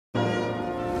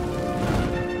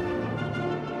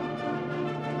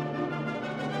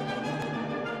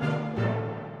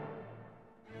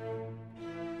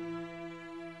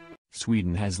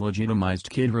Sweden has legitimized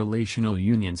kid relational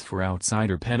unions for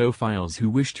outsider pedophiles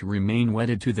who wish to remain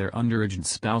wedded to their underage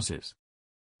spouses.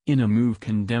 In a move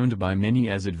condemned by many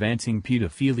as advancing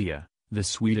pedophilia, the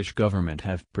Swedish government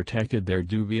have protected their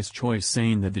dubious choice,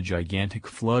 saying that the gigantic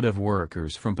flood of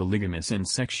workers from polygamous and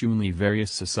sexually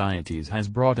various societies has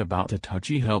brought about a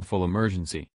touchy helpful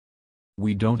emergency.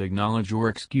 We don't acknowledge or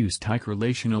excuse like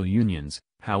relational unions,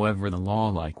 however the law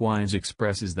likewise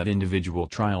expresses that individual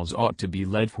trials ought to be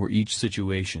led for each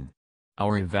situation.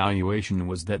 Our evaluation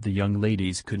was that the young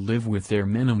ladies could live with their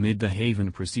men amid the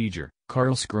Haven procedure,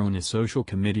 Karlskrona Social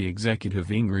Committee Executive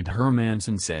Ingrid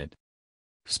Hermansson said.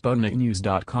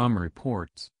 SputnikNews.com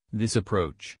reports, this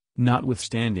approach,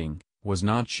 notwithstanding, was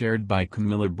not shared by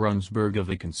Camilla Brunsberg of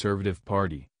the Conservative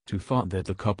Party, who thought that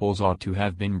the couples ought to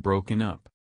have been broken up.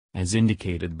 As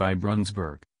indicated by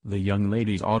Brunsberg, the young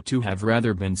ladies ought to have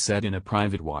rather been set in a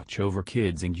private watch over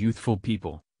kids and youthful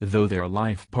people, though their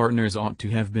life partners ought to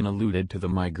have been alluded to the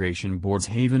Migration Board's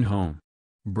Haven home.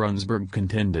 Brunsberg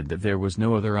contended that there was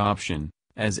no other option,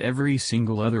 as every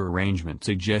single other arrangement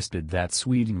suggested that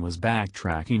Sweden was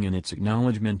backtracking in its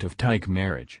acknowledgement of like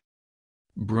marriage.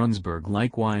 Brunsberg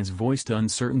likewise voiced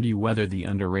uncertainty whether the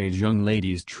underage young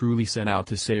ladies truly set out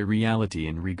to say reality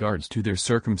in regards to their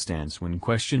circumstance when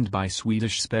questioned by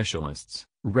Swedish specialists,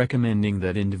 recommending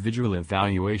that individual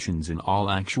evaluations in all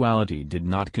actuality did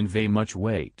not convey much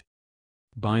weight.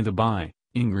 By the by,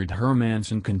 Ingrid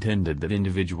Hermansson contended that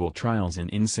individual trials in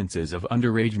instances of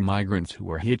underage migrants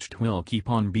who are hitched will keep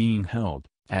on being held,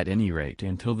 at any rate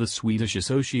until the Swedish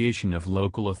Association of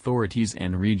Local Authorities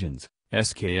and Regions,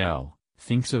 SKL,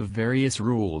 thinks of various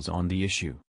rules on the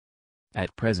issue.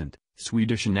 At present,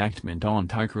 Swedish enactment on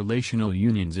like relational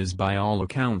unions is by all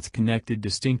accounts connected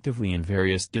distinctively in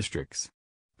various districts.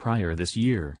 Prior this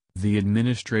year, the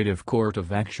Administrative Court of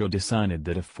Växjö decided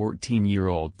that a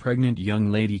 14-year-old pregnant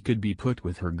young lady could be put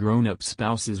with her grown-up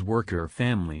spouse's work or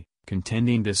family,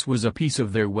 contending this was a piece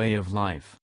of their way of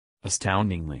life.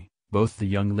 Astoundingly, both the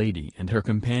young lady and her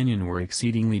companion were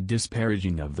exceedingly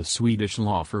disparaging of the Swedish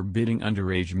law forbidding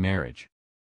underage marriage.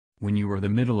 When you are in the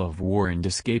middle of war and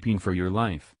escaping for your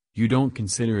life, you don't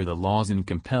consider the laws and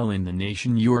compel in the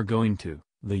nation you are going to,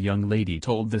 the young lady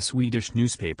told the Swedish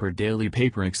newspaper Daily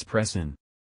Paper Expressen.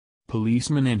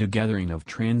 Policemen and a gathering of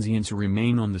transients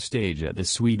remain on the stage at the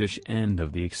Swedish end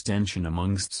of the extension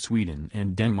amongst Sweden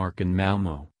and Denmark in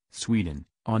Malmö, Sweden,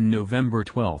 on November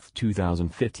 12,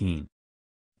 2015.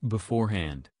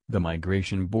 Beforehand, the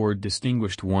Migration Board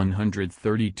distinguished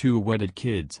 132 wedded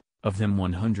kids, of them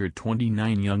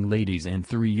 129 young ladies and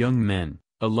 3 young men,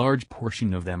 a large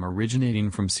portion of them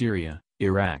originating from Syria,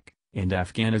 Iraq, and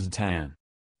Afghanistan.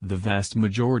 The vast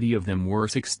majority of them were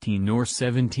 16 or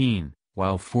 17,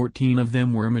 while 14 of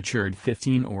them were matured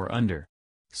 15 or under.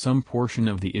 Some portion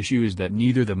of the issue is that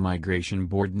neither the Migration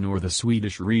Board nor the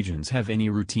Swedish regions have any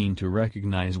routine to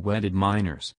recognize wedded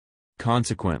minors.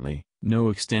 Consequently, no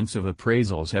extensive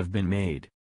appraisals have been made.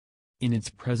 In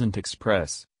its present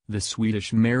express, the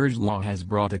Swedish marriage law has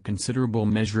brought a considerable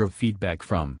measure of feedback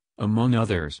from, among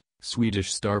others,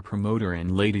 Swedish star promoter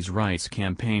and ladies' rights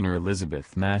campaigner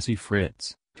Elizabeth Massey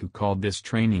Fritz, who called this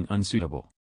training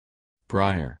unsuitable.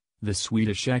 Prior, the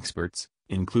Swedish experts,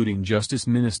 including Justice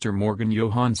Minister Morgan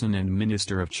Johansson and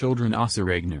Minister of Children Åsa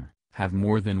Regner, have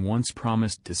more than once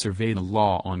promised to survey the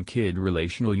law on kid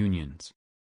relational unions.